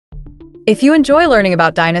If you enjoy learning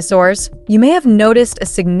about dinosaurs, you may have noticed a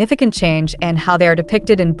significant change in how they are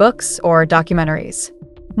depicted in books or documentaries.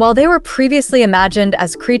 While they were previously imagined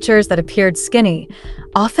as creatures that appeared skinny,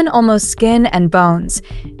 often almost skin and bones,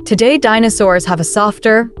 today dinosaurs have a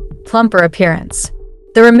softer, plumper appearance.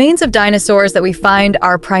 The remains of dinosaurs that we find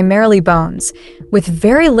are primarily bones, with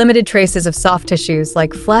very limited traces of soft tissues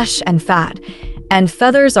like flesh and fat, and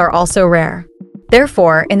feathers are also rare.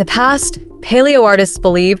 Therefore, in the past, paleoartists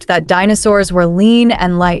believed that dinosaurs were lean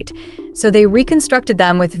and light, so they reconstructed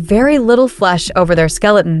them with very little flesh over their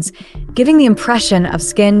skeletons, giving the impression of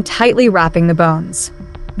skin tightly wrapping the bones.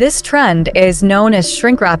 This trend is known as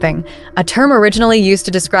shrink wrapping, a term originally used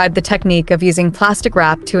to describe the technique of using plastic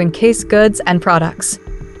wrap to encase goods and products.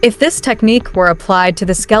 If this technique were applied to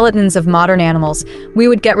the skeletons of modern animals, we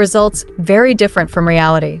would get results very different from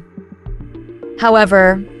reality.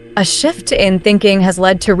 However, a shift in thinking has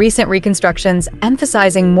led to recent reconstructions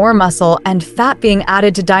emphasizing more muscle and fat being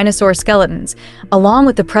added to dinosaur skeletons, along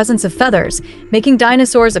with the presence of feathers, making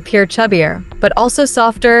dinosaurs appear chubbier, but also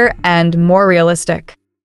softer and more realistic.